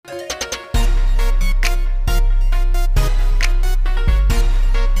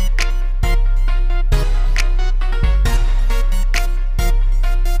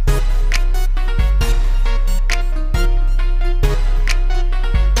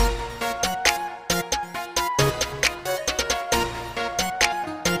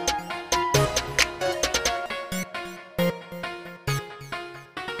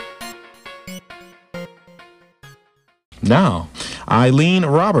Now, Eileen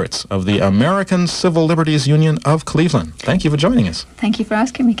Roberts of the American Civil Liberties Union of Cleveland. Thank you for joining us. Thank you for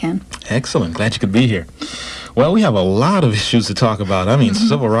asking me, Ken. Excellent. Glad you could be here. Well, we have a lot of issues to talk about. I mean,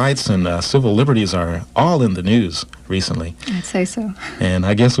 civil rights and civil liberties are all in the news recently. I'd say so. And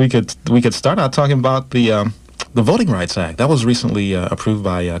I guess we could start out talking about the Voting Rights Act. That was recently approved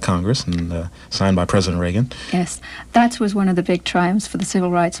by Congress and signed by President Reagan. Yes, that was one of the big triumphs for the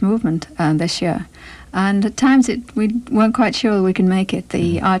civil rights movement this year. And at times we weren't quite sure we could make it.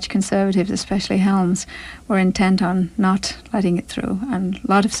 The arch-conservatives, especially Helms, were intent on not letting it through. And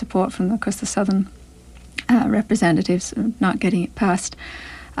a lot of support from, of course, the Southern representatives not getting it passed.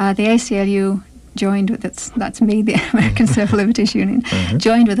 The ACLU joined with, that's me, the American Civil Liberties Union,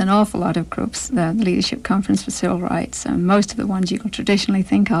 joined with an awful lot of groups, the Leadership Conference for Civil Rights, most of the ones you can traditionally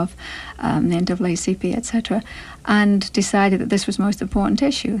think of, the NAACP, etc., and decided that this was the most important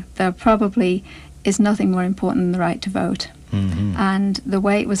issue. There probably is nothing more important than the right to vote. And the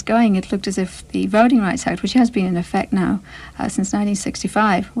way it was going, it looked as if the Voting Rights Act, which has been in effect now since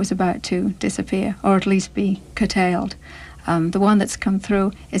 1965, was about to disappear, or at least be curtailed. The one that's come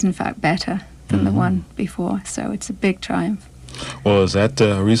through is in fact better than the one before, so it's a big triumph. Well, is that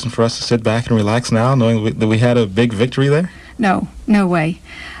a reason for us to sit back and relax now, knowing that we had a big victory there? No way.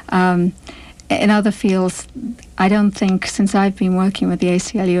 In other fields, I don't think, since I've been working with the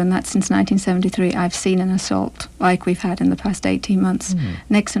ACLU, and that's since 1973, I've seen an assault like we've had in the past 18 months.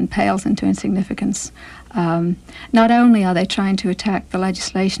 Nixon pales into insignificance. Not only are they trying to attack the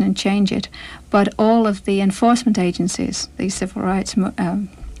legislation and change it, but all of the enforcement agencies, the civil rights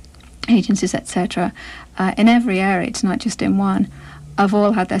agencies, etc., in every area, it's not just in one, have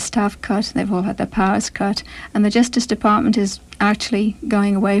all had their staff cut, they've all had their powers cut, and the Justice Department is actually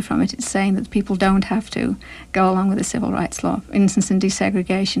going away from it. It's saying that people don't have to go along with the civil rights law. For instance, in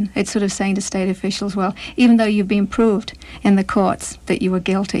desegregation, it's sort of saying to state officials, well, even though you've been proved in the courts that you were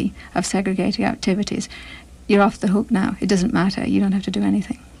guilty of segregating activities, you're off the hook now. It doesn't matter. You don't have to do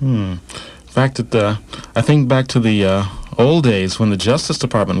anything. In fact, I think back to the old days when the Justice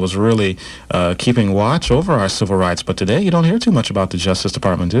Department was really keeping watch over our civil rights, but today you don't hear too much about the Justice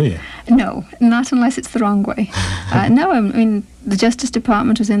Department, do you? No, not unless it's the wrong way. No, I mean, the Justice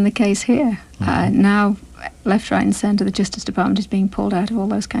Department was in the case here. Now, left, right and centre, the Justice Department is being pulled out of all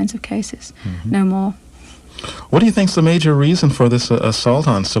those kinds of cases. No more. What do you think is the major reason for this assault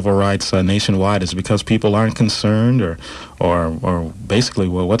on civil rights nationwide? Is it because people aren't concerned, or basically,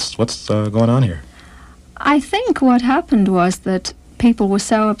 well, what's going on here? I think what happened was that people were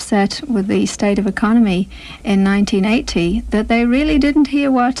so upset with the state of economy in 1980 that they really didn't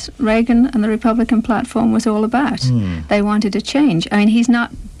hear what Reagan and the Republican platform was all about. They wanted a change. I mean,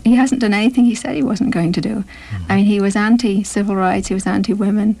 he hasn't done anything he said he wasn't going to do. I mean, he was anti-civil rights, he was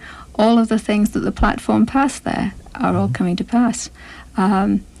anti-women. All of the things that the platform passed there are all coming to pass.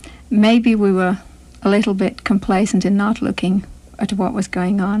 Maybe we were a little bit complacent in not looking at what was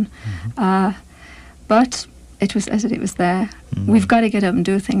going on. But it was as it was there. We've got to get up and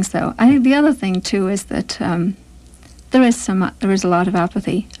do things, though. I think the other thing, too, is that there is a lot of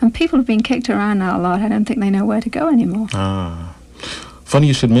apathy. And people have been kicked around now a lot. I don't think they know where to go anymore. Funny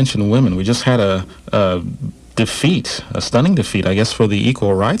you should mention women. We just had a stunning defeat, I guess, for the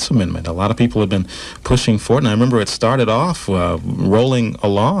Equal Rights Amendment. A lot of people have been pushing for it, and I remember it started off rolling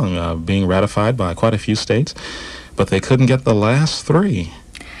along, being ratified by quite a few states, but they couldn't get the last three.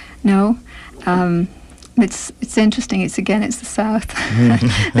 No. It's interesting. It's the South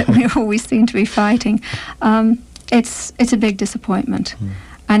that we always seem to be fighting. It's a big disappointment.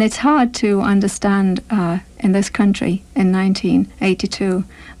 And it's hard to understand in this country in 1982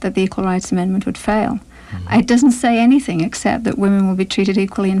 that the Equal Rights Amendment would fail. It doesn't say anything except that women will be treated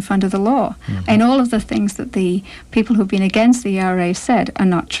equally in front of the law. And all of the things that the people who've been against the ERA said are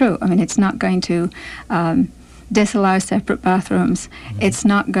not true. I mean, it's not going to disallow separate bathrooms. It's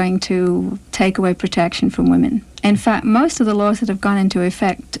not going to take away protection from women. In fact, most of the laws that have gone into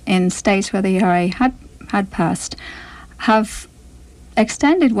effect in states where the ERA had passed have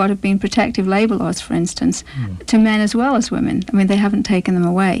extended what have been protective labour laws, for instance, to men as well as women. I mean, they haven't taken them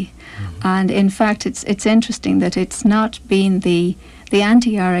away. And in fact, it's interesting that it's not been the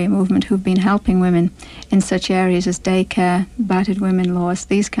anti-ERA movement who've been helping women in such areas as daycare, battered women laws,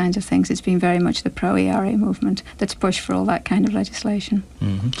 these kinds of things. It's been very much the pro-ERA movement that's pushed for all that kind of legislation.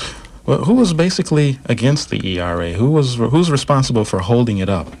 Well, who was basically against the ERA? Who's responsible for holding it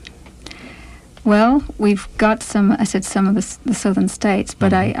up? Well, we've got some of the southern states,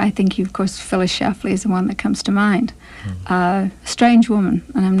 but I think, of course, Phyllis Schlafly is the one that comes to mind. Strange woman,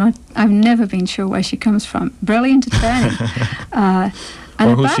 and I've never been sure where she comes from. Brilliant attorney.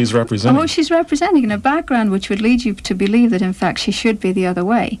 or who she's representing. Or who she's representing, in a background which would lead you to believe that, in fact, she should be the other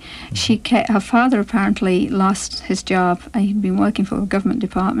way. Her father apparently lost his job. He'd been working for a government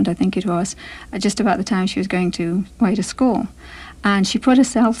department, I think it was, just about the time she was going away to school. And she put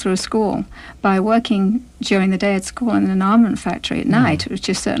herself through school by working during the day at school in an armament factory at night, which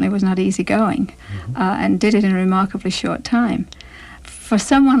just certainly was not easy going, and did it in a remarkably short time. For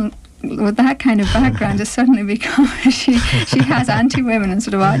someone with that kind of background to suddenly become, she has anti-women and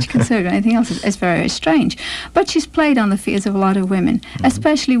sort of arch-conservative and anything else, is very, very strange. But she's played on the fears of a lot of women,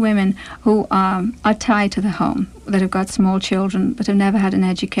 especially women who are tied to the home, that have got small children, that have never had an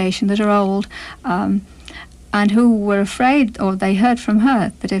education, that are old, and who were afraid, or they heard from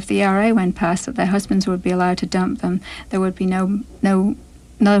her, that if the ERA went past, that their husbands would be allowed to dump them. There would be no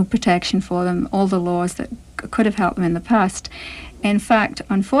protection for them, all the laws that could have helped them in the past. In fact,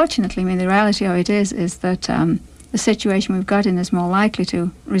 unfortunately, I mean, the reality of it is that the situation we've got in is more likely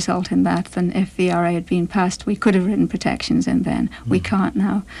to result in that than if the ERA had been passed. We could have written protections in then. We can't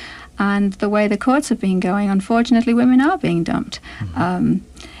now. And the way the courts have been going, unfortunately, women are being dumped.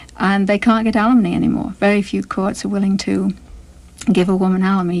 And they can't get alimony anymore. Very few courts are willing to give a woman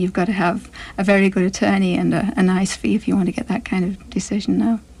alimony. You've got to have a very good attorney and a nice fee if you want to get that kind of decision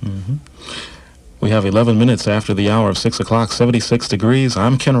now. We have 11 minutes after the hour of 6 o'clock, 76 degrees.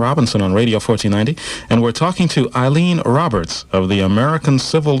 I'm Ken Robinson on Radio 1490, and we're talking to Eileen Roberts of the American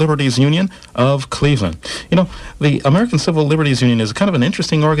Civil Liberties Union of Cleveland. You know, the American Civil Liberties Union is kind of an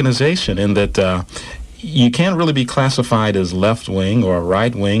interesting organization in that you can't really be classified as left-wing or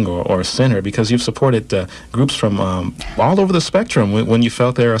right-wing or center, because you've supported groups from all over the spectrum when you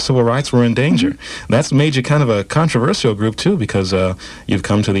felt their civil rights were in danger. That's made you kind of a controversial group, too, because you've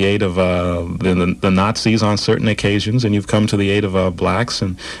come to the aid of the Nazis on certain occasions, and you've come to the aid of blacks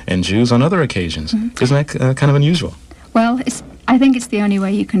and Jews on other occasions. Isn't that kind of unusual? Well, I think it's the only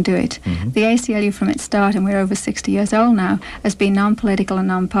way you can do it. The ACLU, from its start, and we're over 60 years old now, has been non-political and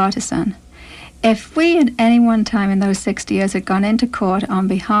non-partisan. If we at any one time in those 60 years had gone into court on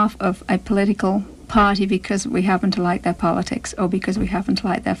behalf of a political party because we happen to like their politics or because we happen to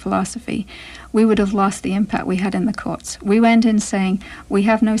like their philosophy, we would have lost the impact we had in the courts. We went in saying, we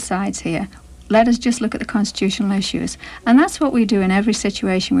have no sides here. Let us just look at the constitutional issues. And that's what we do in every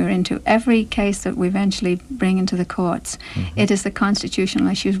situation we're into, every case that we eventually bring into the courts. It is the constitutional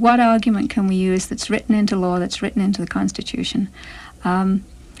issues. What argument can we use that's written into law, that's written into the Constitution?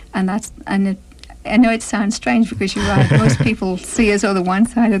 I know it sounds strange because you're right. Most people see us either one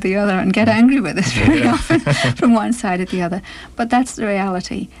side or the other and get angry with us very often from one side or the other. But that's the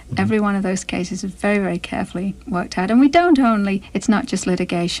reality. Every one of those cases is very, very carefully worked out. And we don't only, it's not just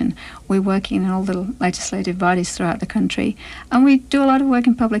litigation. We're working in all the legislative bodies throughout the country. And we do a lot of work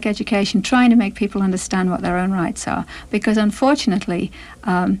in public education, trying to make people understand what their own rights are. Because unfortunately,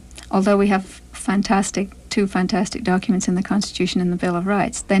 although we have two fantastic documents in the Constitution and the Bill of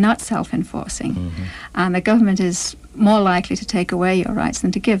Rights, they're not self-enforcing. And the government is more likely to take away your rights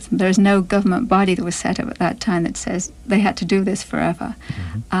than to give them. There is no government body that was set up at that time that says they had to do this forever.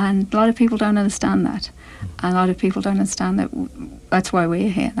 And a lot of people don't understand that. And a lot of people don't understand that that's why we're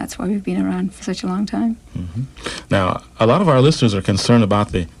here. That's why we've been around for such a long time. Now, a lot of our listeners are concerned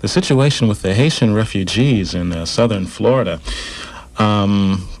about the situation with the Haitian refugees in southern Florida.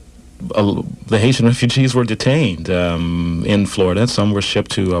 The Haitian refugees were detained in Florida. Some were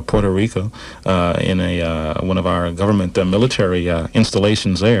shipped to Puerto Rico in one of our government military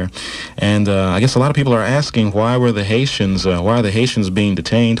installations there. And I guess a lot of people are asking, why are the Haitians being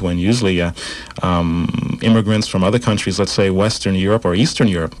detained when usually immigrants from other countries, let's say Western Europe or Eastern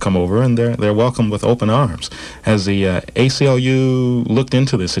Europe, come over and they're welcomed with open arms? Has the ACLU looked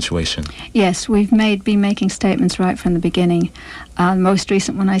into this situation? Yes, we've been making statements right from the beginning. The most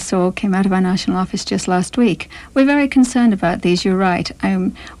recent one I saw came out of our national office just last week. We're very concerned about these, you're right.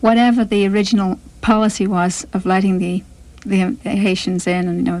 Whatever the original policy was of letting the Haitians in,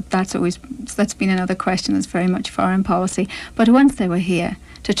 and that's been another question that's very much foreign policy. But once they were here,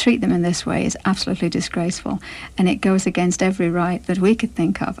 to treat them in this way is absolutely disgraceful, and it goes against every right that we could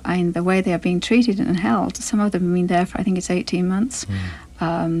think of. And the way they are being treated and held, some of them have been there for, I think it's 18 months.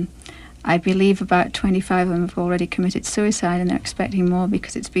 I believe about 25 of them have already committed suicide, and they're expecting more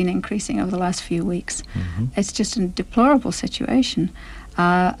because it's been increasing over the last few weeks. It's just a deplorable situation.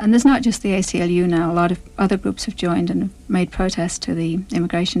 And there's not just the ACLU now. A lot of other groups have joined and have made protests to the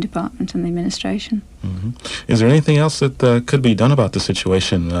Immigration Department and the administration. Is there anything else that could be done about the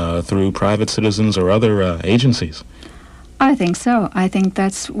situation through private citizens or other agencies? I think so. I think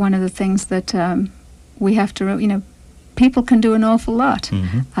that's one of the things that we have to, people can do an awful lot.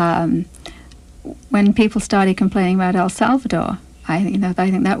 When people started complaining about El Salvador, I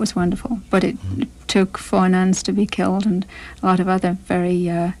think that was wonderful. But it took 4 nuns to be killed and a lot of other very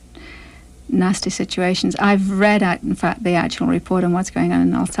nasty situations. I've read, in fact, the actual report on what's going on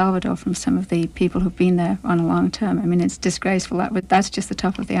in El Salvador from some of the people who've been there on a long term. I mean, it's disgraceful. That's just the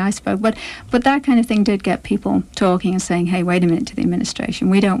top of the iceberg. But that kind of thing did get people talking and saying, hey, wait a minute, to the administration,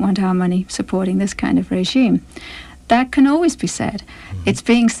 we don't want our money supporting this kind of regime. That can always be said. It's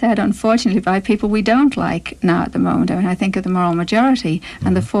being said, unfortunately, by people we don't like now at the moment. I mean, I think of the moral majority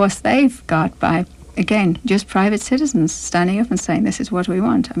and the force they've got by, again, just private citizens standing up and saying this is what we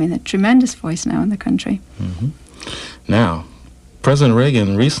want. I mean, a tremendous voice now in the country. Now, President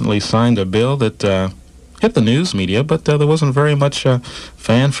Reagan recently signed a bill that hit the news media, but there wasn't very much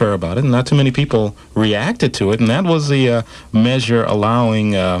fanfare about it, and not too many people reacted to it, and that was the measure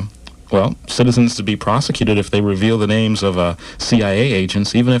allowing citizens to be prosecuted if they reveal the names of CIA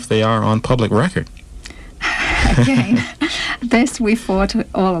agents, even if they are on public record. Again, this we fought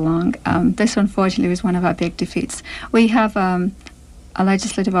all along. This, unfortunately, was one of our big defeats. We have a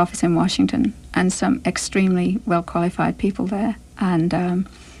legislative office in Washington and some extremely well-qualified people there, and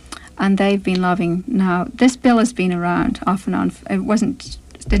they've been lobbying. Now, this bill has been around off and on. It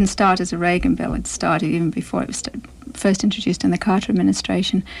didn't start as a Reagan bill. It started even before it was first introduced in the Carter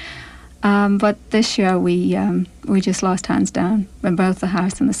administration. But this year we just lost hands down in both the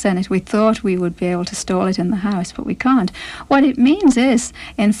House and the Senate. We thought we would be able to stall it in the House, but we can't. What it means is,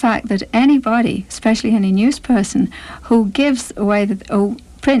 in fact, that anybody, especially any news person, who gives away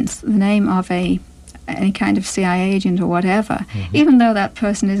prints the name of any kind of CIA agent or whatever, even though that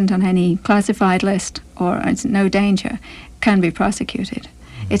person isn't on any classified list or it's no danger, can be prosecuted.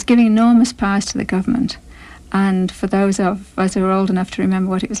 It's giving enormous powers to the government. And for those of us who are old enough to remember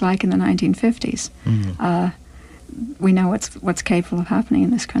what it was like in the 1950s, we know what's capable of happening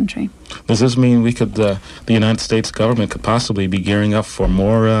in this country. Does this mean the United States government could possibly be gearing up for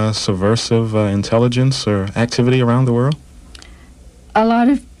more subversive intelligence or activity around the world? A lot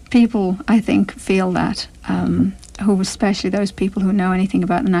of people, I think, feel that, especially those people who know anything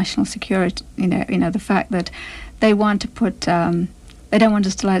about the national security, the fact that they want to put... they don't want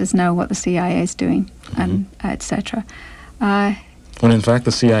us to let us know what the CIA is doing, and etc. When in fact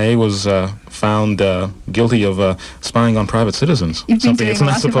the CIA was found guilty of spying on private citizens, something it's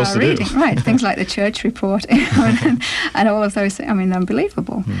not supposed to do. Right, things like the Church Report and all of those things. I mean,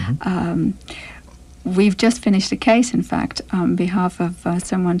 unbelievable. We've just finished a case, in fact, on behalf of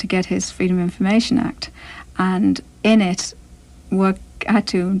someone to get his Freedom of Information Act, and in it had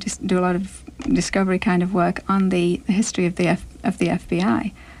to do a lot of discovery kind of work on the history of the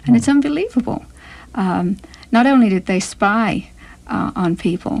FBI, and it's unbelievable. Not only did they spy on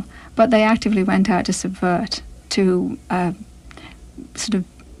people, but they actively went out to subvert, to sort of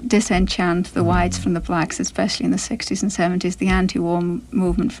disenchant the whites from the blacks, especially in the 60s and 70s, the anti-war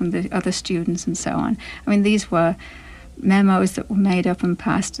movement from the other students and so on. I mean, these were memos that were made up and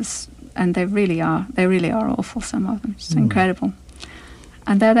passed us, and they really are awful, some of them. It's incredible.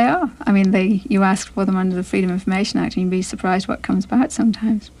 And there they are. I mean, you ask for them under the Freedom of Information Act, and you'd be surprised what comes about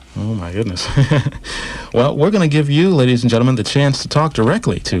sometimes. Oh, my goodness. Well, we're going to give you, ladies and gentlemen, the chance to talk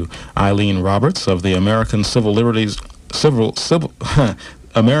directly to Eileen Roberts of the American Civil Liberties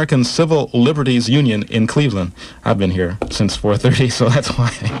Union in Cleveland. I've been here since 4:30, so that's why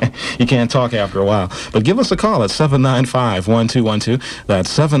you can't talk after a while. But give us a call at 795-1212. That's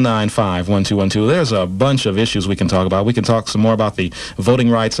 795-1212. There's a bunch of issues we can talk about. We can talk some more about the Voting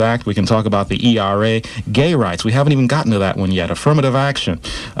Rights Act. We can talk about the ERA, gay rights. We haven't even gotten to that one yet. Affirmative action,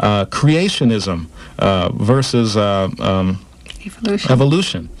 creationism versus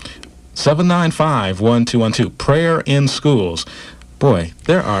evolution. 795-1212. Prayer in schools. Boy,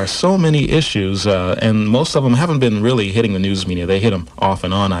 there are so many issues, and most of them haven't been really hitting the news media. They hit them off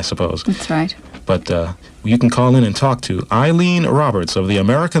and on, I suppose. That's right. But you can call in and talk to Eileen Roberts of the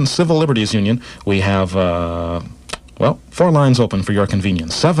American Civil Liberties Union. We have, 4 lines open for your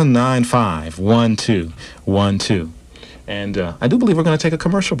convenience. 795-1212. And I do believe we're going to take a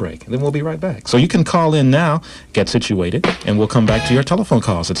commercial break. Then we'll be right back. So you can call in now, get situated, and we'll come back to your telephone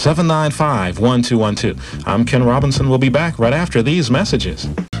calls at 795-1212. I'm Ken Robinson. We'll be back right after these messages.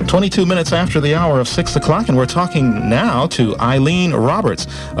 22 minutes after the hour of 6 o'clock, and we're talking now to Eileen Roberts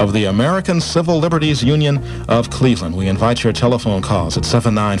of the American Civil Liberties Union of Cleveland. We invite your telephone calls at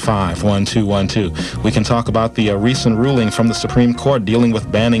 795-1212. We can talk about the recent ruling from the Supreme Court dealing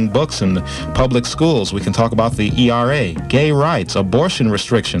with banning books in public schools. We can talk about the ERA, gay rights, abortion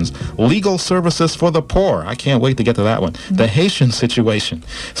restrictions, legal services for the poor. I can't wait to get to that one. The Haitian situation.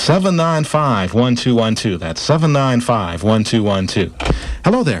 795-1212. That's 795-1212.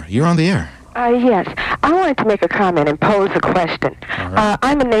 Hello there. You're on the air. Yes. I wanted to make a comment and pose a question. Right.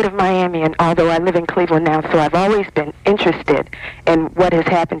 I'm a native Miamian, although I live in Cleveland now, so I've always been interested in what has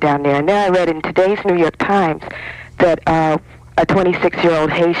happened down there. And then I read in today's New York Times that a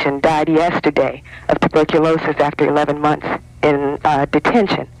 26-year-old Haitian died yesterday of tuberculosis after 11 months in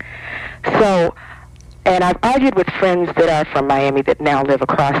detention. So, and I've argued with friends that are from Miami that now live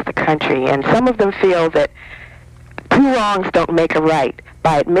across the country, and some of them feel that two wrongs don't make a right.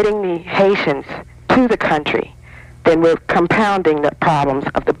 By admitting the Haitians to the country, then we're compounding the problems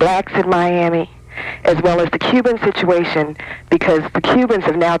of the blacks in Miami, as well as the Cuban situation, because the Cubans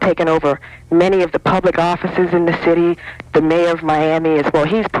have now taken over many of the public offices in the city. The mayor of Miami as well,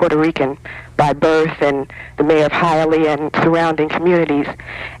 he's Puerto Rican by birth, and the mayor of Hialeah and surrounding communities.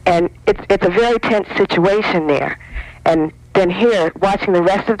 And it's a very tense situation there. And then here, watching the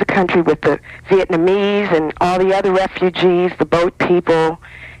rest of the country with the Vietnamese and all the other refugees, the boat people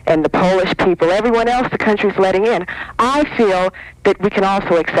and the Polish people, everyone else the country's letting in, I feel that we can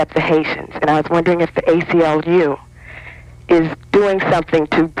also accept the Haitians. And I was wondering if the ACLU is doing something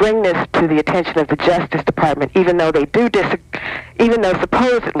to bring this to the attention of the Justice Department, even though they do even though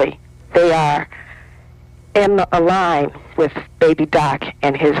supposedly they are in a line with Baby Doc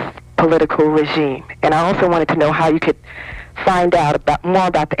and his political regime. And I also wanted to know how you could find out more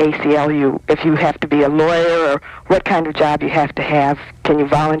about the ACLU, if you have to be a lawyer or what kind of job you have to have. Can you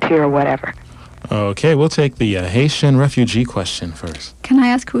volunteer or whatever? Okay, we'll take the Haitian refugee question first. Can I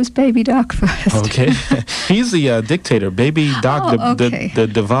ask who's Baby Doc first? Okay. He's the dictator, Baby Doc okay. de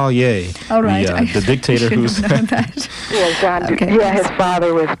Duvalier. All right. The dictator who's... known that. Yeah, John. Okay. Yeah, his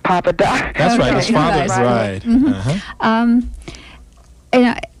father was Papa Doc. That's right, his Okay. father's right. Mm-hmm.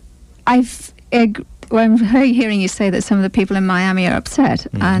 I'm hearing you say that some of the people in Miami are upset,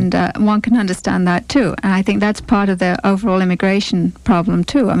 and one can understand that too. And I think that's part of the overall immigration problem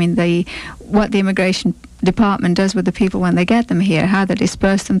too. I mean, what the immigration department does with the people when they get them here, how they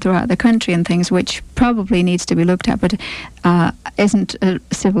disperse them throughout the country and things, which probably needs to be looked at, but isn't a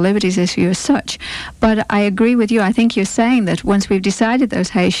civil liberties issue as such. But I agree with you. I think you're saying that once we've decided those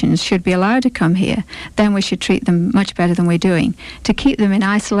Haitians should be allowed to come here, then we should treat them much better than we're doing, to keep them in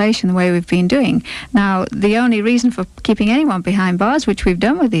isolation the way we've been doing. Now, the only reason for keeping anyone behind bars, which we've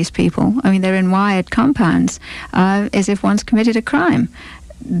done with these people, I mean, they're in wired compounds, is if one's committed a crime.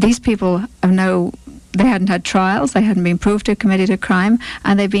 These people have they hadn't had trials, they hadn't been proved to have committed a crime,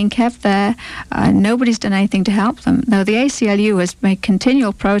 and they've been kept there. Nobody's done anything to help them. Now, the ACLU has made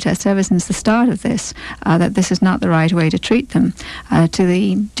continual protests ever since the start of this, that this is not the right way to treat them. To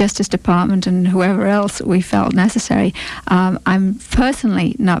the Justice Department and whoever else we felt necessary. I'm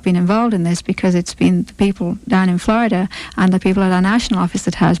personally not been involved in this because it's been the people down in Florida and the people at our national office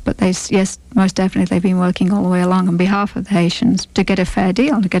that has, but yes, most definitely they've been working all the way along on behalf of the Haitians to get a fair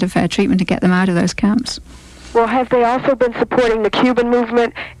deal, to get a fair treatment, to get them out of those camps. Well, have they also been supporting the Cuban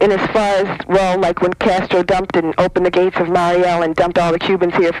movement in as far as, well, like when Castro dumped and opened the gates of Mariel and dumped all the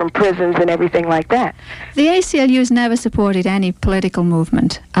Cubans here from prisons and everything like that? The ACLU has never supported any political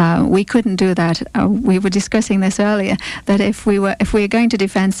movement. We couldn't do that. We were discussing this earlier, that if we are going to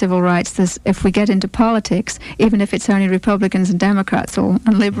defend civil rights, if we get into politics, even if it's only Republicans and Democrats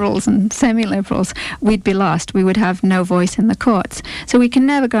and liberals and semi-liberals, we'd be lost. We would have no voice in the courts. So we can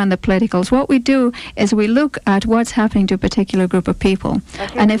never go on the politicals. What we do is we look at what's happening to a particular group of people,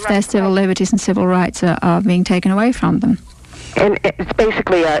 and if their civil liberties and civil rights are being taken away from them. And it's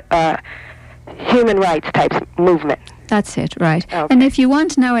basically a human rights type movement. That's it, right. Okay. And if you want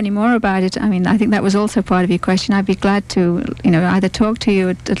to know any more about it, I mean, I think that was also part of your question. I'd be glad to, either talk to you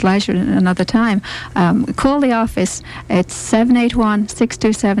at leisure at another time. Call the office. It's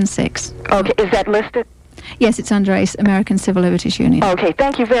 781-6276. Okay, is that listed? Yes, it's under American Civil Liberties Union. Okay,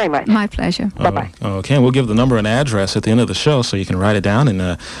 thank you very much. My pleasure. Bye-bye. Okay, we'll give the number and address at the end of the show so you can write it down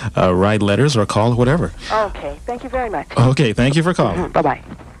and write letters or call, whatever. Okay, thank you very much. Okay, thank you for calling. Bye-bye.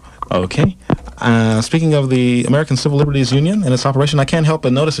 Okay. Speaking of the American Civil Liberties Union and its operation, I can't help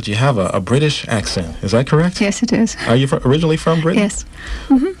but notice that you have a British accent. Is that correct? Yes, it is. Are you originally from Britain? Yes.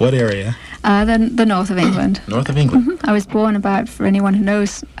 Mm-hmm. What area? The north of England. North of England. Mm-hmm. I was born for anyone who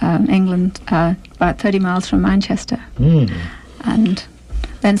knows England, about 30 miles from Manchester. And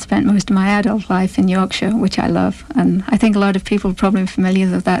then spent most of my adult life in Yorkshire, which I love. And I think a lot of people are probably familiar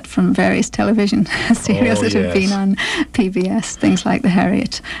with that from various television serials that have been on PBS, things like The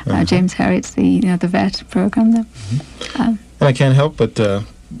Harriet, James Harriet's the vet program there. And I can't help but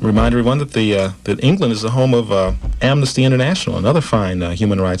remind everyone that that England is the home of Amnesty International, another fine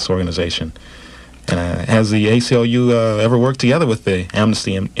human rights organization. Has the ACLU ever worked together with the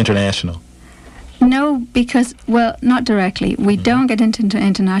Amnesty International? No, because, well, not directly. We don't get into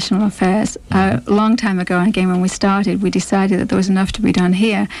international affairs. A long time ago, and again, when we started, we decided that there was enough to be done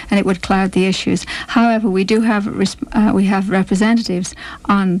here, and it would cloud the issues. However, we do have we have representatives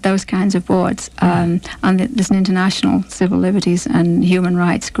on those kinds of boards, there's an international civil liberties and human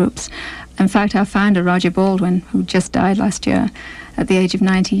rights groups. In fact, our founder, Roger Baldwin, who just died last year at the age of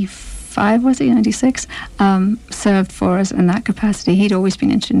 95, was he, 96, served for us in that capacity. He'd always been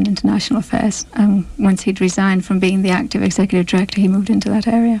interested in international affairs. Once he'd resigned from being the active executive director, he moved into that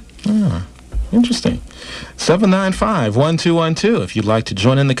area. Interesting. 795-1212 if you'd like to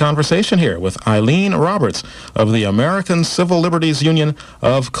join in the conversation here with Eileen Roberts of the American Civil Liberties Union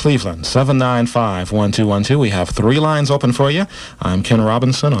of Cleveland. 795-1212. We have 3 lines open for you. I'm Ken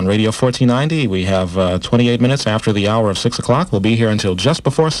Robinson on Radio 1490. We have 28 minutes after the hour of 6 o'clock. We'll be here until just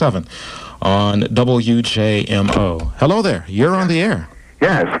before 7 on WJMO. Hello there. You're on the air.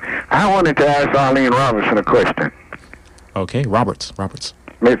 Yes. I wanted to ask Eileen Robertson a question. Okay, Roberts.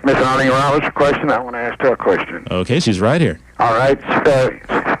 Miss Eileen Roberts, a question. I want to ask her a question. Okay, she's right here. All right.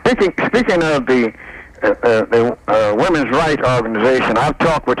 Speaking of the women's rights organization, I've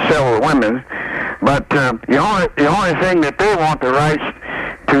talked with several women, but the only thing that they want the rights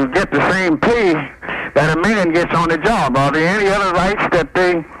to get the same pay that a man gets on the job. Are there any other rights that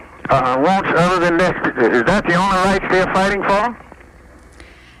they want other than this? Is that the only rights they're fighting for?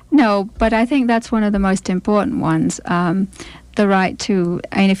 No, but I think that's one of the most important ones. The right to,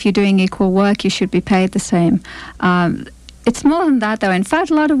 if you're doing equal work, you should be paid the same. It's more than that, though. In fact,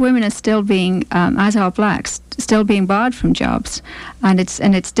 a lot of women are still being, as are blacks, still being barred from jobs, and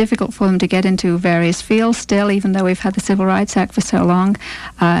it's difficult for them to get into various fields still, even though we've had the Civil Rights Act for so long.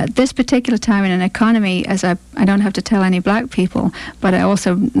 This particular time in an economy, as I don't have to tell any black people, but I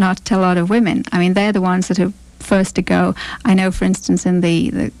also not tell a lot of women. They're the ones that are first to go. I know, for instance, in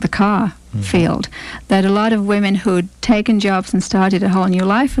the car field, that a lot of women who'd taken jobs and started a whole new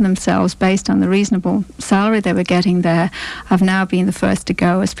life for themselves based on the reasonable salary they were getting there have now been the first to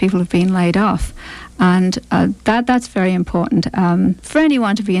go as people have been laid off. And that's very important. For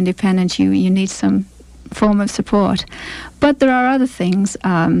anyone to be independent, you need some form of support. But there are other things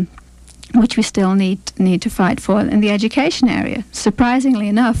which we still need to fight for in the education area. Surprisingly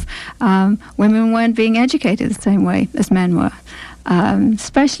enough, women weren't being educated the same way as men were,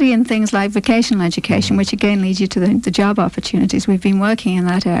 especially in things like vocational education, which again leads you to the job opportunities. We've been working in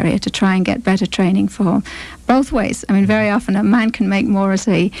that area to try and get better training for both ways. Very often a man can make more as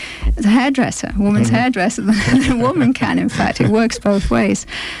a hairdresser, a woman's hairdresser, than a woman can, in fact. It works both ways.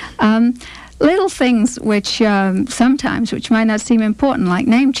 Little things which sometimes might not seem important, like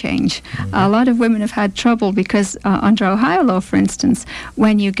name change. A lot of women have had trouble because under Ohio law, for instance,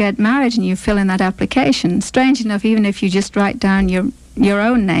 when you get married and you fill in that application, strange enough, even if you just write down your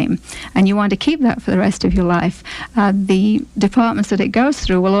own name and you want to keep that for the rest of your life, the departments that it goes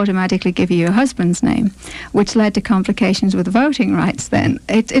through will automatically give you your husband's name, which led to complications with voting rights then.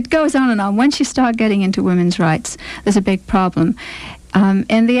 It goes on and on. Once you start getting into women's rights, there's a big problem.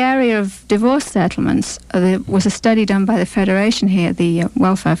 In the area of divorce settlements, there was a study done by the Federation here, the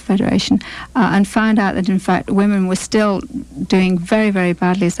Welfare Federation, and found out that, in fact, women were still doing very, very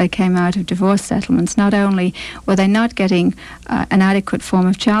badly as they came out of divorce settlements. Not only were they not getting an adequate form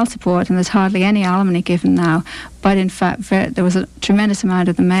of child support, and there's hardly any alimony given now, but in fact there was a tremendous amount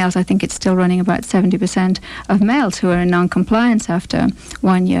of the males. I think it's still running about 70% of males who are in non-compliance after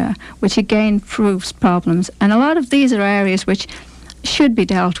 1 year, which again proves problems. And a lot of these are areas which should be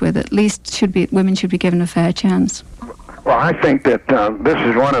dealt with. At least women should be given a fair chance. Well, I think that this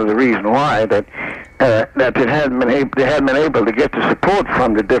is one of the reasons why that they hadn't been able to get the support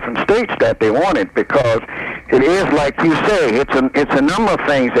from the different states that they wanted, because it is like you say, it's a number of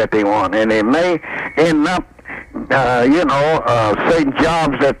things that they want, and they may end up certain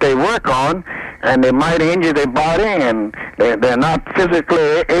jobs that they work on, and they might injure their body, and they're not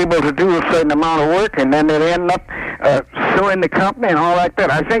physically able to do a certain amount of work, and then they end up suing the company and all like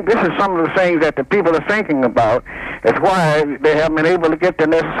that. I think this is some of the things that the people are thinking about. That's why they haven't been able to get the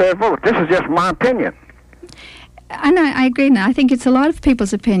necessary vote. This is just my opinion. And I agree now. I think it's a lot of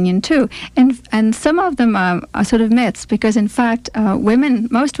people's opinion too, and some of them are sort of myths, because in fact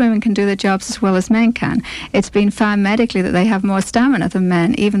most women can do their jobs as well as men can. It's been found medically that they have more stamina than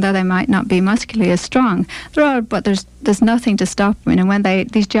men, even though they might not be muscularly as strong. But there's nothing to stop women, and when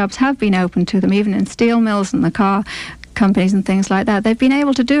these jobs have been open to them, even in steel mills and the car companies and things like that. They've been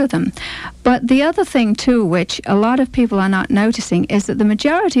able to do them. But the other thing, too, which a lot of people are not noticing, is that the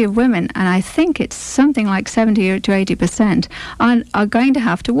majority of women, and I think it's something like 70 to 80%, are going to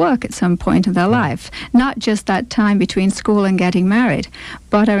have to work at some point in their life. Not just that time between school and getting married,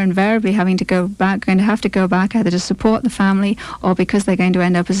 but are invariably going to have to go back either to support the family or because they're going to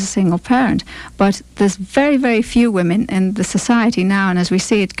end up as a single parent. But there's very, very few women in the society now, and as we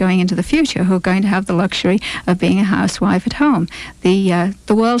see it going into the future, who are going to have the luxury of being a housewife at home. The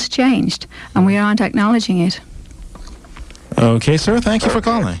world's changed, and we aren't acknowledging it. Okay, sir. Thank you for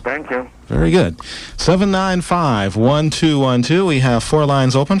calling. Thank you. Very good. 795-1212. We have 4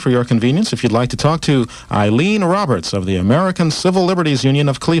 lines open for your convenience if you'd like to talk to Eileen Roberts of the American Civil Liberties Union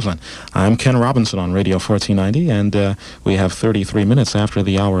of Cleveland. I'm Ken Robinson on Radio 1490, and we have 33 minutes after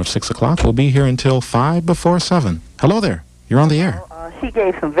the hour of 6 o'clock. We'll be here until 5 before 7. Hello there. You're on the air. She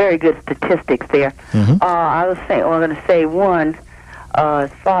gave some very good statistics there. Mm-hmm. I'm going to say one, as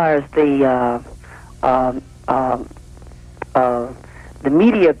far as the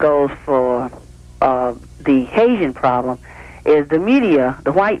media goes for the Haitian problem, is the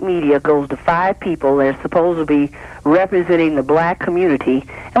white media goes to 5 people that are supposed to be representing the black community.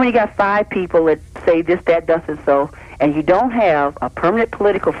 And when you got 5 people that say this, that, thus, and so, and you don't have a permanent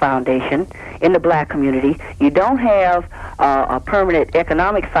political foundation in the black community, you don't have a permanent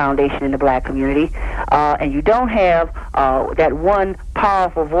economic foundation in the black community, and you don't have that one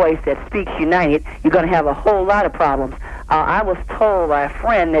powerful voice that speaks united, you're going to have a whole lot of problems. I was told by a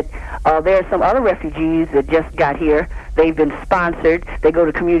friend that there are some other refugees that just got here. They've been sponsored. They go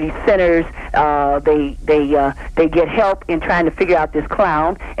to community centers. They get help in trying to figure out this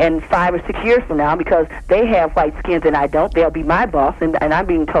clown. And 5 or 6 years from now, because they have white skins and I don't, they'll be my boss, and I'm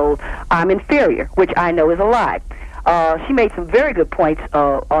being told I'm inferior, which I know is a lie. She made some very good points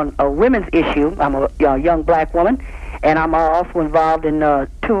on a women's issue. I'm a young black woman, and I'm also involved in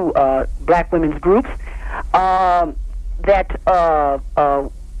 2 black women's groups. You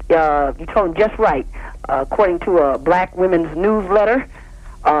told them just right. According to a Black Women's Newsletter,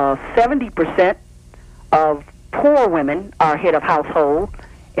 70% of poor women are head of household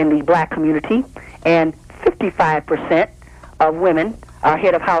in the black community, and 55% of women are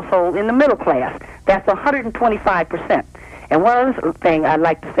head of household in the middle class. That's 125%. And one other thing I'd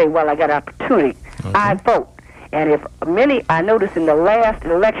like to say while I got opportunity, okay. I vote. And I noticed in the last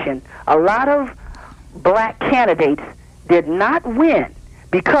election, a lot of black candidates did not win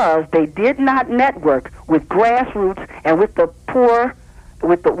because they did not network with grassroots and with the poor.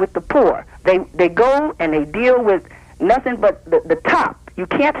 They go and they deal with nothing but the top. You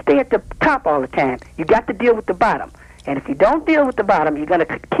can't stay at the top all the time. You got to deal with the bottom. And if you don't deal with the bottom, you're going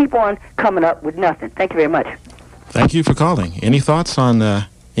to keep on coming up with nothing. Thank you very much. Thank you for calling. Any thoughts on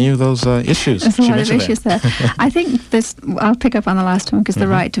any of those issues? There's a lot of issues there. I think I'll pick up on the last one because the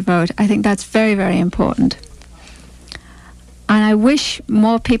right to vote, I think that's very, very important. And I wish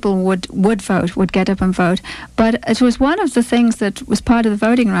more people would vote, would get up and vote. But it was one of the things that was part of the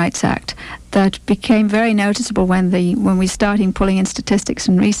Voting Rights Act that became very noticeable when we started pulling in statistics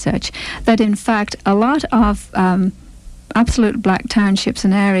and research, that in fact a lot of absolute black townships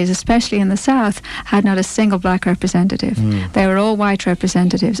and areas, especially in the South, had not a single black representative. They were all white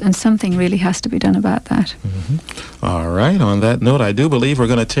representatives, and something really has to be done about that. All right. On that note, I do believe we're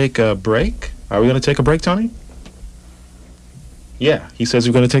going to take a break. Are we going to take a break, Tony? Yeah, he says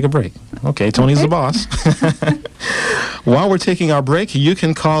we're going to take a break. Okay, Tony's the boss. While we're taking our break, you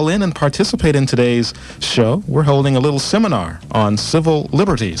can call in and participate in today's show. We're holding a little seminar on civil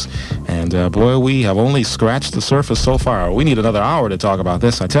liberties. And boy, we have only scratched the surface so far. We need another hour to talk about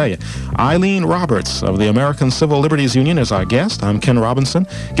this, I tell you. Eileen Roberts of the American Civil Liberties Union is our guest. I'm Ken Robinson.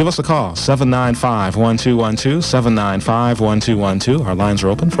 Give us a call, 795-1212, 795-1212. Our lines are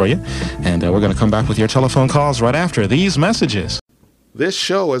open for you. And we're going to come back with your telephone calls right after these messages. This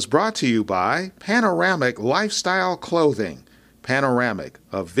show is brought to you by Panoramic Lifestyle Clothing. Panoramic,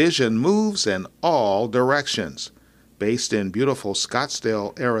 a vision moves in all directions. Based in beautiful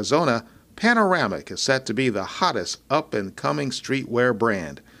Scottsdale, Arizona, Panoramic is set to be the hottest up-and-coming streetwear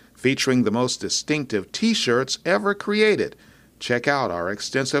brand, featuring the most distinctive T-shirts ever created. Check out our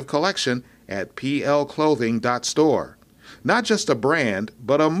extensive collection at plclothing.store. Not just a brand,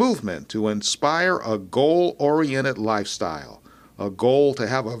 but a movement to inspire a goal-oriented lifestyle. A goal to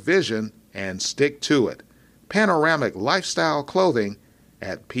have a vision and stick to it. Panoramic Lifestyle Clothing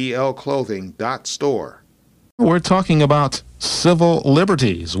at plclothing.store. We're talking about civil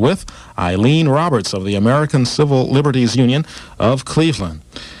liberties with Eileen Roberts of the American Civil Liberties Union of Cleveland.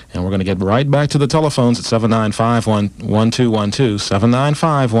 And we're going to get right back to the telephones at 795-1212,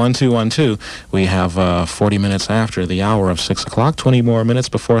 795-1212. We have 40 minutes after the hour of 6 o'clock, 20 more minutes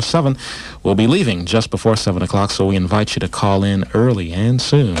before 7. We'll be leaving just before 7 o'clock, so we invite you to call in early and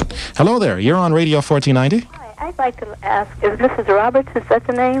soon. Hello there. You're on Radio 1490. Hi. I'd like to ask, is Mrs. Roberts, is that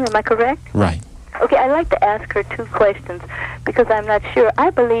the name? Am I correct? Right. Okay, I'd like to ask her two questions because I'm not sure. I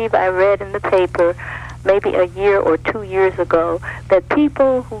believe I read in the paper maybe a year or 2 years ago that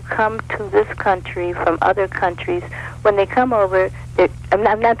people who come to this country from other countries, when they come over,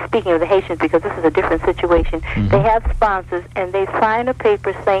 I'm not speaking of the Haitians because this is a different situation. Mm-hmm. They have sponsors and they sign a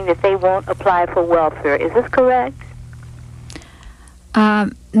paper saying that they won't apply for welfare. Is this correct?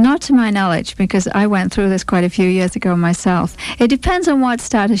 Not to my knowledge, because I went through this quite a few years ago myself. It depends on what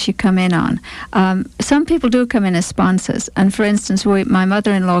status you come in on. Some people do come in as sponsors, and for instance, my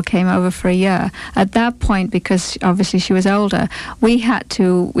mother-in-law came over for a year. At that point, because obviously she was older, we had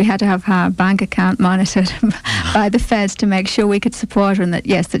to have her bank account monitored by the feds to make sure we could support her and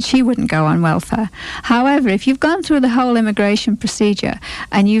that she wouldn't go on welfare. However, if you've gone through the whole immigration procedure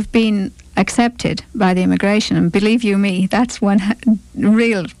and you've been accepted by the immigration, and believe you me, that's one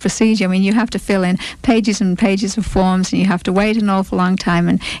real procedure. I mean, you have to fill in pages and pages of forms, and you have to wait an awful long time,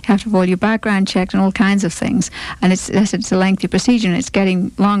 and you have to have all your background checked and all kinds of things, and it's a lengthy procedure, and it's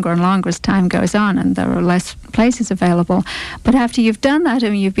getting longer and longer as time goes on, and there are less places available. But after you've done that,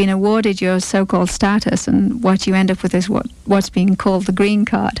 and you've been awarded your so-called status, and what you end up with is what's being called the green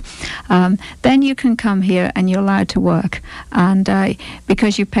card, then you can come here and you're allowed to work, and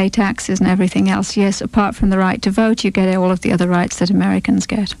because you pay taxes and everything else, yes, apart from the right to vote, you get all of the other rights that Americans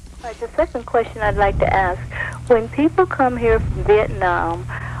get. Right, the second question I'd like to ask, when people come here from Vietnam,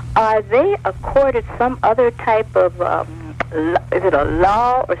 are they accorded some other type of, is it a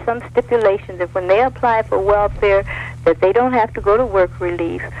law or some stipulation that when they apply for welfare that they don't have to go to work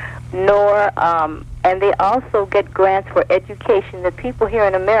relief, nor, and they also get grants for education that people here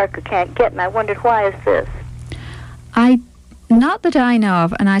in America can't get, and I wondered why is this? Not that I know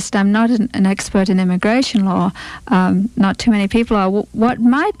of, and I'm not an expert in immigration law. Not too many people are. What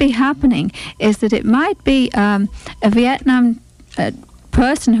might be happening is that it might be a Vietnam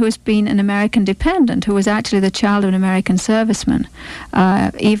person who has been an American dependent, who was actually the child of an American serviceman.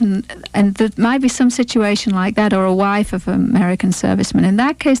 And there might be some situation like that, or a wife of an American serviceman. In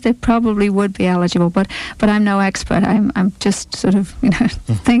that case, they probably would be eligible. But I'm no expert. I'm just sort of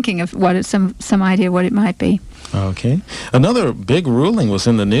thinking of some idea what it might be. Okay. Another big ruling was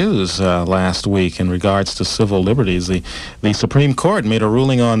in the news last week in regards to civil liberties. The Supreme Court made a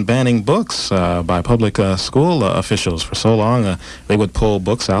ruling on banning books by public school officials. For so long, they would pull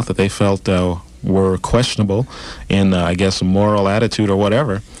books out that they felt were questionable in, I guess, moral attitude or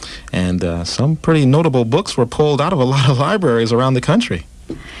whatever. And some pretty notable books were pulled out of a lot of libraries around the country.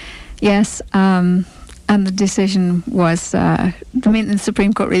 Yes. And the decision was, the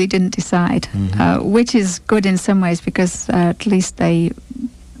Supreme Court really didn't decide, which is good in some ways because at least they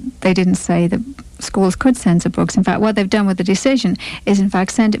didn't say that schools could censor books. In fact, what they've done with the decision is, in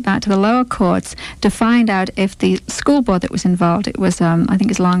fact, send it back to the lower courts to find out if the school board that was involved, it was, I think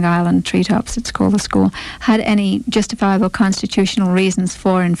it's Long Island Treetops, it's called the school, had any justifiable constitutional reasons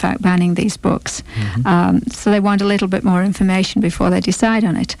for, in fact, banning these books. So they want a little bit more information before they decide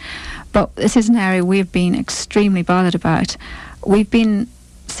on it. But this is an area we've been extremely bothered about. We've been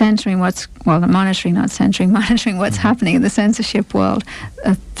monitoring what's happening in the censorship world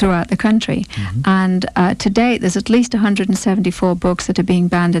throughout the country. And to date, there's at least 174 books that are being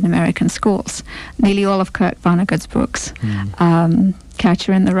banned in American schools. Nearly all of Kurt Vonnegut's books,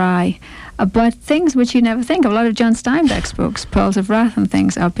 Catcher in the Rye. But things which you never think of, a lot of John Steinbeck's books, Pearls of Wrath and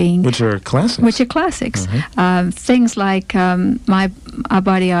things are being... Which are classics. Things like Our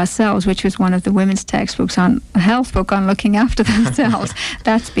Body, Ourselves, which was one of the women's textbooks, a health book on looking after themselves,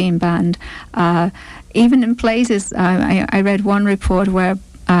 that's being banned. Even in places, I read one report where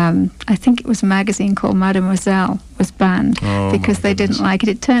I think it was a magazine called Mademoiselle was banned because they didn't like it.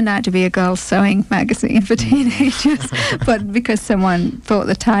 It turned out to be a girls' sewing magazine for teenagers, but because someone thought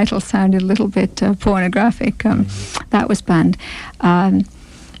the title sounded a little bit pornographic, that was banned. What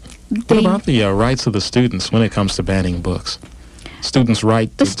about the rights of the students when it comes to banning books? Students' right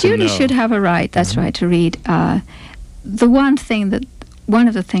to know. The students should have a right, that's right, to read. The one thing that one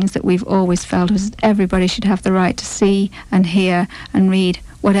of the things that we've always felt was everybody should have the right to see and hear and read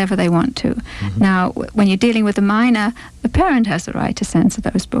whatever they want to. Now, when you're dealing with a minor, the parent has the right to censor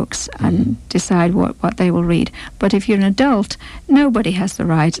those books and decide what they will read. But if you're an adult, nobody has the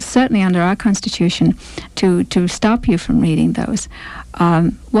right, certainly under our Constitution, to stop you from reading those.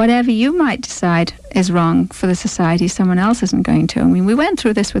 Whatever you might decide is wrong for the society, someone else isn't going to. I mean, we went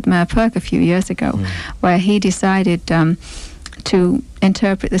through this with Mayor Perk a few years ago, where he decided to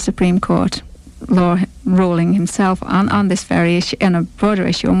interpret the Supreme Court law ruling himself on this very issue, on a broader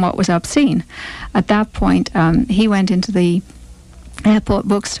issue, on what was obscene. At that point, he went into the airport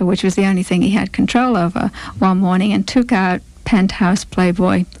bookstore, which was the only thing he had control over, one morning and took out Penthouse,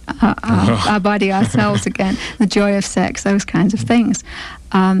 Playboy, Our Body, Ourselves Again, The Joy of Sex, those kinds of things.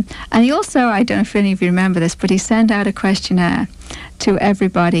 And he also, I don't know if any of you remember this, but he sent out a questionnaire to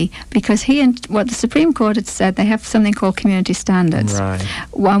everybody, because what the Supreme Court had said, they have something called community standards. Right.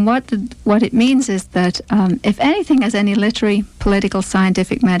 And what it means is that if anything has any literary, political,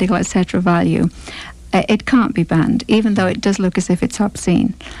 scientific, medical, etc. value, it can't be banned, even though it does look as if it's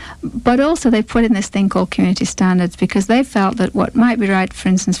obscene. But also they put in this thing called community standards, because they felt that what might be right, for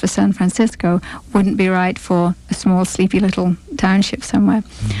instance, for San Francisco wouldn't be right for a small, sleepy little township somewhere.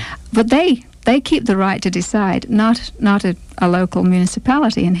 But they keep the right to decide, not a local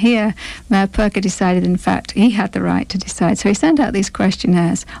municipality. And here, Mayor Perker decided, in fact, he had the right to decide. So he sent out these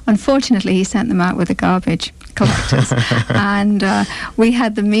questionnaires. Unfortunately, he sent them out with the garbage collectors. And we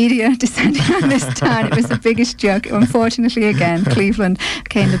had the media descending on this town. It was the biggest joke. Unfortunately, again, Cleveland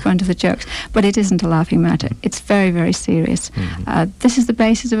came the brunt of the jokes. But it isn't a laughing matter. It's very, very serious. This is the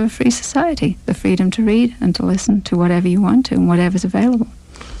basis of a free society, the freedom to read and to listen to whatever you want to and whatever's available.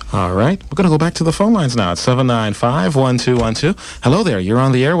 All right. We're going to go back to the phone lines now. It's 795-1212. Hello there. You're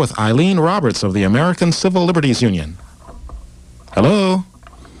on the air with Eileen Roberts of the American Civil Liberties Union. Hello?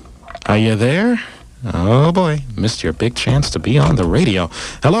 Are you there? Oh, boy. Missed your big chance to be on the radio.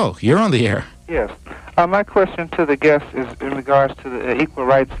 Hello. You're on the air. Yes. My question to the guest is in regards to the Equal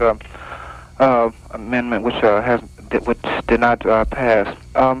Rights Amendment, which did not pass.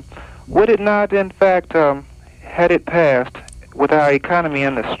 Would it not, in fact, had it passed, with our economy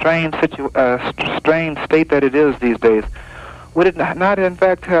in the strained state that it is these days, would it not in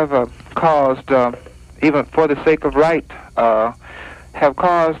fact have caused, even for the sake of right, have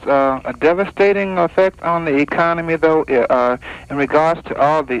caused a devastating effect on the economy, though, in regards to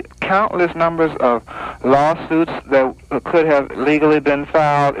all the countless numbers of lawsuits that could have legally been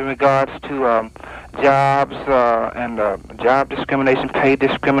filed in regards to jobs and job discrimination, pay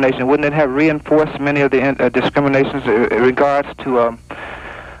discrimination? Wouldn't it have reinforced many of the discriminations in regards to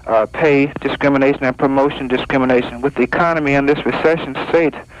pay discrimination and promotion discrimination? With the economy in this recession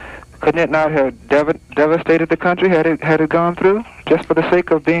state, couldn't it not have devastated the country had it gone through, just for the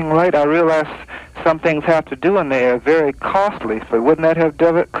sake of being right? I realize some things have to do and they are very costly, but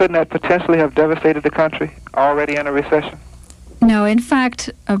couldn't that potentially have devastated the country already in a recession? No, in fact,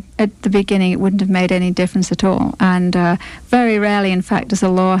 at the beginning, it wouldn't have made any difference at all. And very rarely, in fact, does a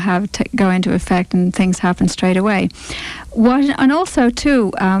law go into effect and things happen straight away. And also,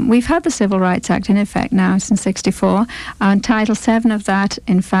 too, we've had the Civil Rights Act in effect now since '64. And Title VII of that,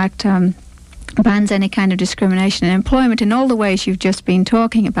 in fact, bans any kind of discrimination in employment in all the ways you've just been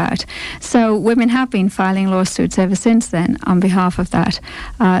talking about. So women have been filing lawsuits ever since then on behalf of that.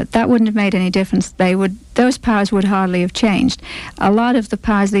 That wouldn't have made any difference. Those powers would hardly have changed. A lot of the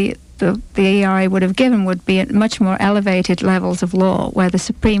powers the ERA would have given would be at much more elevated levels of law, where the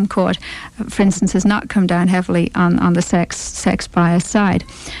Supreme Court, for instance, has not come down heavily on the sex bias side.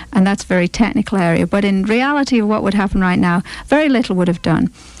 And that's a very technical area. But in reality, what would happen right now, very little would have done.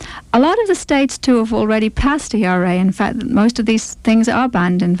 A lot of the states, too, have already passed ERA. In fact, most of these things are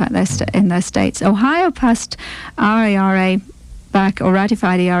banned, in fact, in their states. Ohio passed our ERA or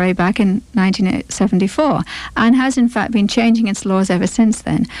ratified ERA back in 1974, and has, in fact, been changing its laws ever since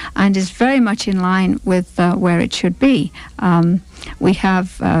then, and is very much in line with where it should be. We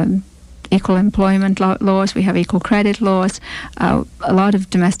have equal employment laws, we have equal credit laws, a lot of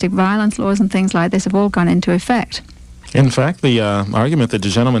domestic violence laws and things like this have all gone into effect. In fact, the argument that the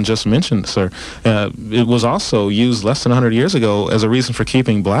gentleman just mentioned, sir, it was also used less than 100 years ago as a reason for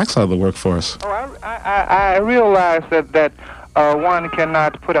keeping blacks out of the workforce. Oh, I realize that one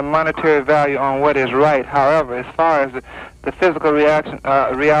cannot put a monetary value on what is right. However, as far as the physical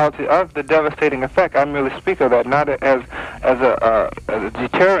reality of the devastating effect, I merely speak of that, not as a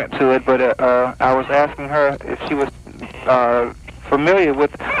deterrent to it, but I was asking her if she was familiar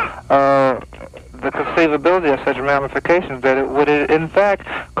with the conceivability of such ramifications, that it would in fact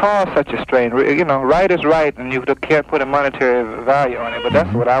cause such a strain. You know, right is right, and you can't put a monetary value on it, but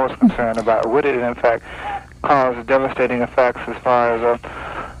that's what I was concerned about. Would it in fact cause devastating effects as far as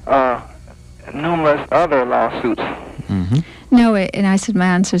numerous other lawsuits? No, and I said my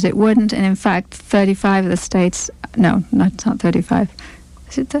answer is it wouldn't, and in fact 35 of the states, no, not 35,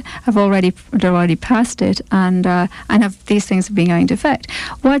 have already passed it, and have these things being going into effect.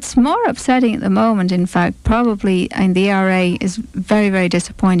 What's more upsetting at the moment, in fact, probably, and the ERA is very, very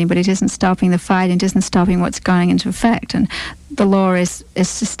disappointing, but it isn't stopping the fight, and it isn't stopping what's going into effect, and the law is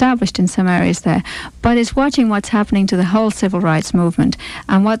established in some areas there, but it's watching what's happening to the whole civil rights movement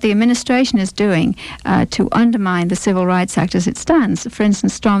and what the administration is doing to undermine the Civil Rights Act as it stands. For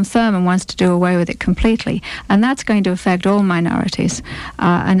instance, Strom Thurmond wants to do away with it completely, and that's going to affect all minorities.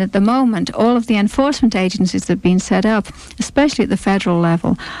 And at the moment, all of the enforcement agencies that have been set up, especially at the federal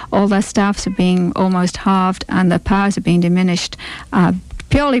level, all their staffs are being almost halved and their powers are being diminished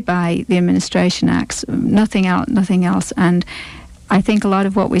purely by the administration acts, nothing else. And I think a lot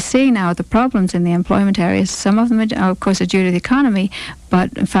of what we see now, the problems in the employment areas, some of them are, of course, are due to the economy,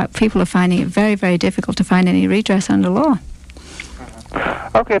 but in fact people are finding it very, very difficult to find any redress under law.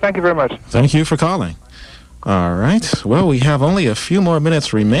 Okay, thank you very much. Thank you for calling. All right. Well, we have only a few more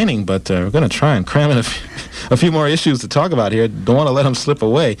minutes remaining, but we're going to try and cram in a few more issues to talk about here. Don't want to let them slip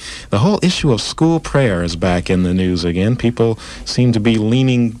away. The whole issue of school prayer is back in the news again. People seem to be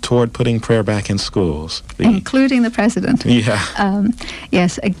leaning toward putting prayer back in schools. Including the president. Yeah.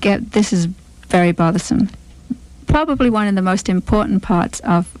 Yes, again, this is very bothersome. Probably one of the most important parts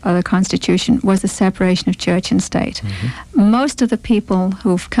of the Constitution was the separation of church and state. Most of the people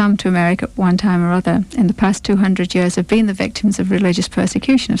who've come to America at one time or other in the past 200 years have been the victims of religious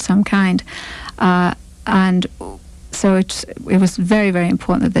persecution of some kind. And so it was very, very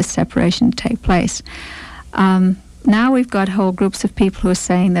important that this separation take place. Now we've got whole groups of people who are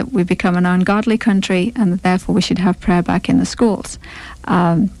saying that we've become an ungodly country and that therefore we should have prayer back in the schools.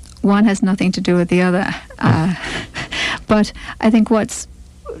 One has nothing to do with the other. But I think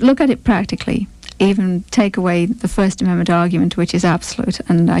look at it practically. Even take away the First Amendment argument, which is absolute,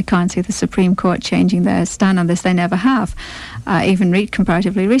 and I can't see the Supreme Court changing their stand on this. They never have, even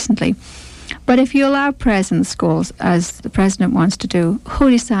comparatively recently. But if you allow prayers in the schools, as the President wants to do, who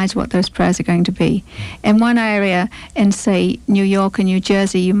decides what those prayers are going to be? In one area, in, say, New York and New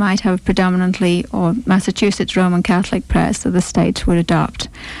Jersey, you might have predominantly, or Massachusetts, Roman Catholic prayers that the states would adopt.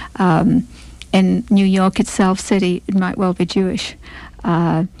 In New York itself, city, it might well be Jewish.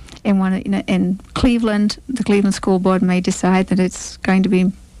 In Cleveland, the Cleveland School Board may decide that it's going to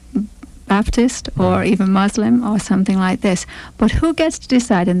be Baptist or even Muslim or something like this. But who gets to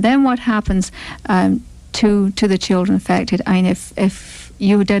decide? And then what happens to the children affected? I mean, if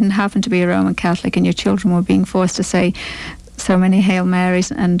you didn't happen to be a Roman Catholic and your children were being forced to say so many Hail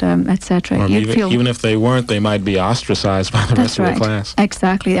Marys and etc. Even if they weren't, they might be ostracized by the rest of the class.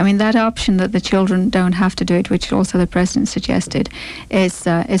 Exactly. I mean, that option that the children don't have to do it, which also the President suggested, is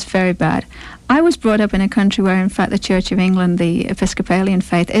very bad. I was brought up in a country where, in fact, the Church of England, the Episcopalian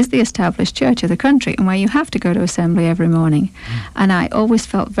faith, is the established church of the country, and where you have to go to assembly every morning. And I always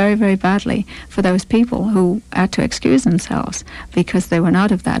felt very, very badly for those people who had to excuse themselves because they were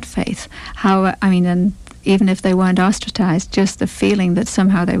not of that faith. And even if they weren't ostracized, just the feeling that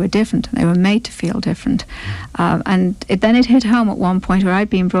somehow they were different, and they were made to feel different. And then it hit home at one point where I'd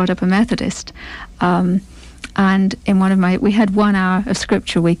been brought up a Methodist. And in we had 1 hour of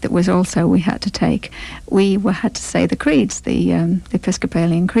scripture a week that was also we had to take. We had to say the creeds, the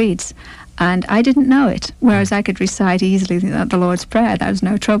Episcopalian creeds. And I didn't know it, whereas I could recite easily the Lord's Prayer. That was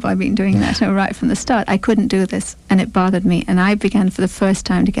no trouble. I've been doing that right from the start. I couldn't do this, and it bothered me. And I began for the first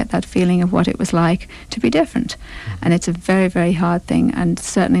time to get that feeling of what it was like to be different. And it's a very, very hard thing, and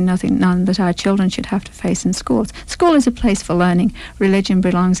certainly none that our children should have to face in schools. School is a place for learning. Religion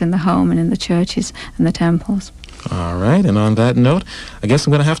belongs in the home and in the churches and the temples. All right, and on that note, I guess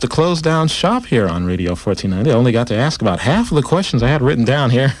I'm going to have to close down shop here on Radio 1490. I only got to ask about half of the questions I had written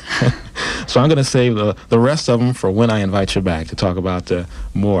down here. So I'm going to save the rest of them for when I invite you back to talk about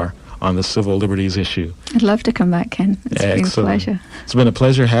more on the civil liberties issue. I'd love to come back, Ken. It's been a pleasure. It's been a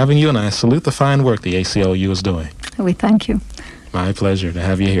pleasure having you, and I salute the fine work the ACLU is doing. We thank you. My pleasure to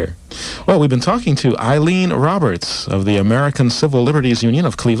have you here. Well, we've been talking to Eileen Roberts of the American Civil Liberties Union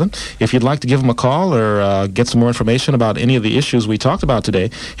of Cleveland. If you'd like to give them a call or get some more information about any of the issues we talked about today,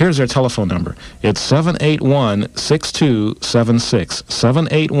 here's their telephone number. It's 781-6276,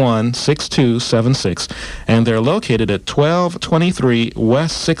 781-6276, and they're located at 1223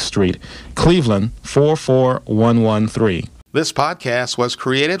 West 6th Street, Cleveland, 44113. This podcast was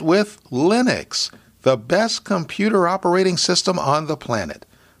created with Linux, the best computer operating system on the planet.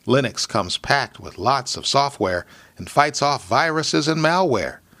 Linux comes packed with lots of software and fights off viruses and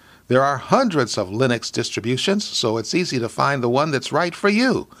malware. There are hundreds of Linux distributions, so it's easy to find the one that's right for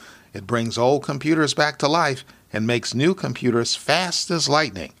you. It brings old computers back to life and makes new computers fast as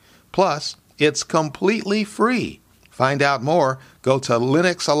lightning. Plus, it's completely free. Find out more, go to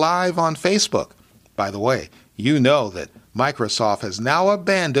Linux Alive on Facebook. By the way, you know that Microsoft has now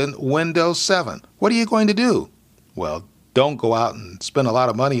abandoned Windows 7. What are you going to do? Well, don't go out and spend a lot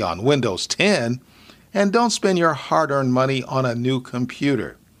of money on Windows 10, and don't spend your hard-earned money on a new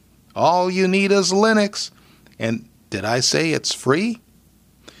computer. All you need is Linux. And did I say it's free?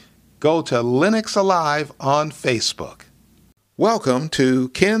 Go to Linux Alive on Facebook. Welcome to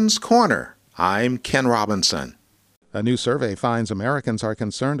Ken's Corner. I'm Ken Robinson. A new survey finds Americans are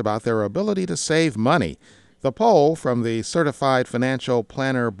concerned about their ability to save money. The poll from the Certified Financial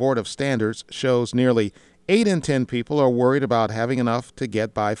Planner Board of Standards shows nearly 8 in 10 people are worried about having enough to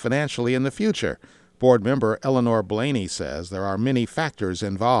get by financially in the future. Board member Eleanor Blaney says there are many factors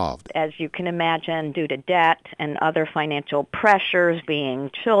involved. As you can imagine, due to debt and other financial pressures,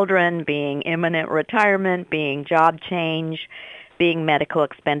 being children, being imminent retirement, being job change, being medical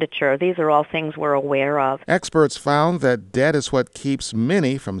expenditure, these are all things we're aware of. Experts found that debt is what keeps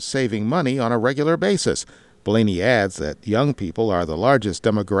many from saving money on a regular basis. Blaney adds that young people are the largest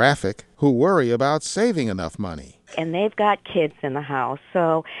demographic who worry about saving enough money. And they've got kids in the house,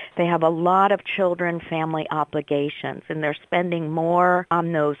 so they have a lot of children, family obligations, and they're spending more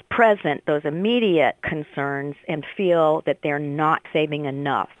on those present, those immediate concerns and feel that they're not saving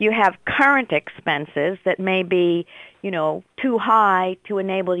enough. You have current expenses that may be, too high to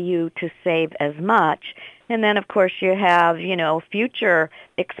enable you to save as much. And then, of course, you have, future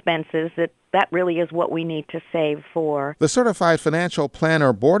expenses that really is what we need to save for. The Certified Financial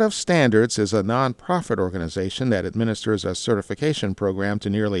Planner Board of Standards is a nonprofit organization that administers a certification program to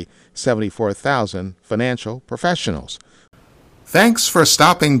nearly 74,000 financial professionals. Thanks for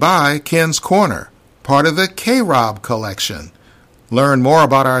stopping by Ken's Corner, part of the KRob collection. Learn more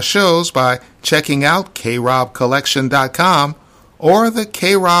about our shows by checking out krobcollection.com or the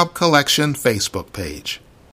KRob Collection Facebook page.